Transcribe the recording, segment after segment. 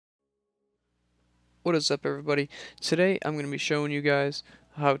What is up, everybody? Today I'm going to be showing you guys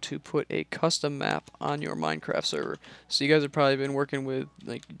how to put a custom map on your Minecraft server. So you guys have probably been working with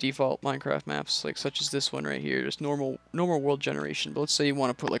like default Minecraft maps, like such as this one right here, just normal world generation. But let's say you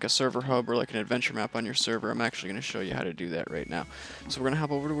want to put like a server hub or like an adventure map on your server. I'm actually going to show you how to do that right now. So we're going to hop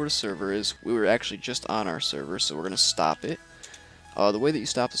over to where the server is. We were actually just on our server, so we're going to stop it. The way that you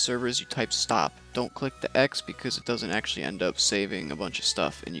stop the server is you type stop. Don't click the X because it doesn't actually end up saving a bunch of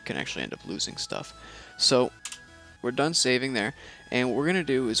stuff and you can actually end up losing stuff. So we're done saving there, and what we're going to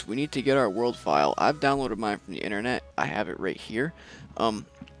do is we need to get our world file. I've downloaded mine from the internet. I have it right here.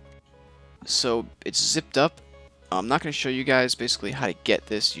 So it's zipped up. I'm not going to show you guys basically how to get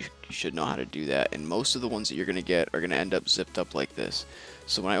this. You should know how to do that, and most of the ones that you're going to get are going to end up zipped up like this.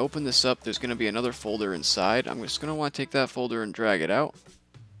 So when I open this up, there's going to be another folder inside. I'm just going to want to take that folder and drag it out.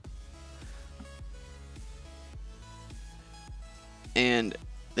 And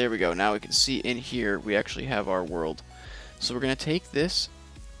there we go. Now we can see in here we actually have our world. So we're going to take this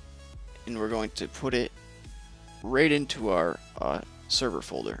and we're going to put it right into our server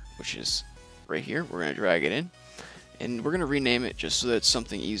folder, which is right here. We're going to drag it in and we're going to rename it just so that it's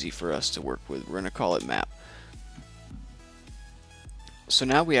something easy for us to work with. We're going to call it map. So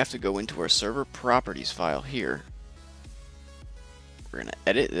now we have to go into our server properties file here. We're going to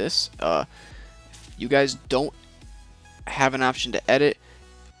edit this. If you guys don't have an option to edit,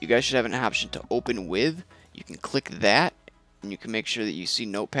 you guys should have an option to open with. You can click that and you can make sure that you see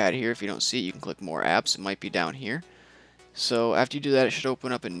Notepad here. If you don't see it, you can click more apps. It might be down here. So after you do that, it should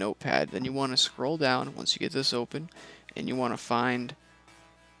open up in Notepad. Then you want to scroll down once you get this open and you want to find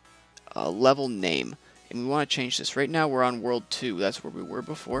a level name. And we want to change this. Right now we're on World 2. That's where we were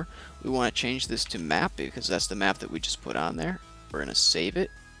before. We want to change this to map because that's the map that we just put on there. We're going to save it.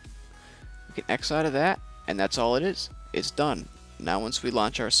 We can X out of that, and that's all it is. It's done. Now once we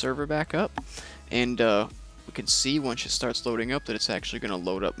launch our server back up, and we can see once it starts loading up that it's actually going to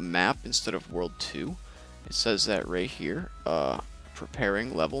load up map instead of World 2. It says that right here,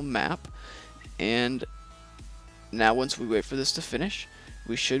 preparing level map. And now once we wait for this to finish,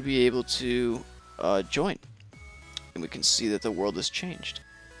 we should be able to join, and we can see that the world has changed.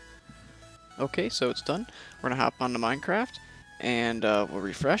 Okay, so it's done. We're gonna hop onto Minecraft and we'll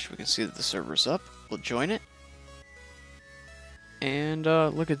refresh. We can see that the server's up. We'll join it, and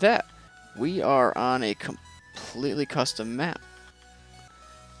look at that, we are on a completely custom map.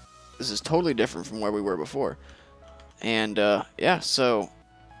 This is totally different from where we were before, and yeah, so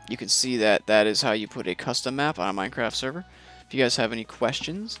you can see that that is how you put a custom map on a Minecraft server. If you guys have any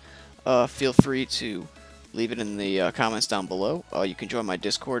questions, feel free to leave it in the comments down below. You can join my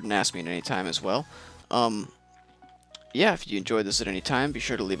Discord and ask me at any time as well. Yeah, if you enjoyed this at any time, be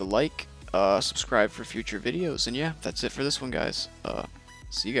sure to leave a like, subscribe for future videos, and yeah, that's it for this one, guys.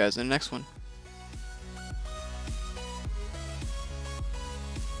 See you guys in the next one.